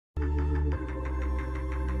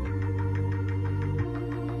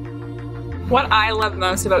What I love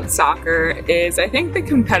most about soccer is, I think, the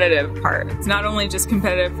competitive part. It's not only just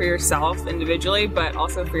competitive for yourself individually, but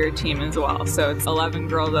also for your team as well. So it's 11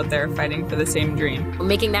 girls out there fighting for the same dream.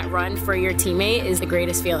 Making that run for your teammate is the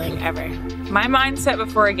greatest feeling ever. My mindset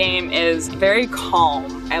before a game is very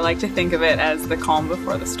calm. I like to think of it as the calm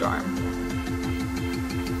before the storm.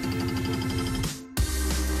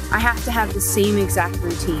 I have to have the same exact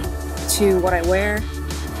routine to what I wear,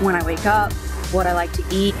 when I wake up, what I like to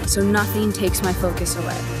eat, so nothing takes my focus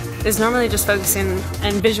away. Is normally just focusing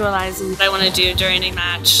and visualizing what I want to do during a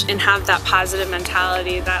match and have that positive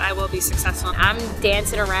mentality that I will be successful. I'm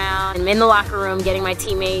dancing around, I'm in the locker room getting my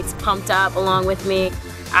teammates pumped up along with me.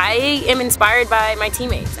 I am inspired by my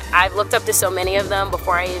teammates. I've looked up to so many of them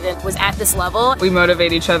before I even was at this level. We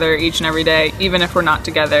motivate each other each and every day, even if we're not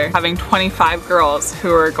together. Having 25 girls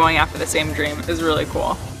who are going after the same dream is really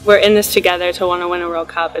cool. We're in this together to want to win a World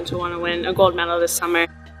Cup and to want to win a gold medal this summer.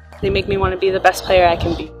 They make me want to be the best player I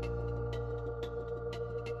can be.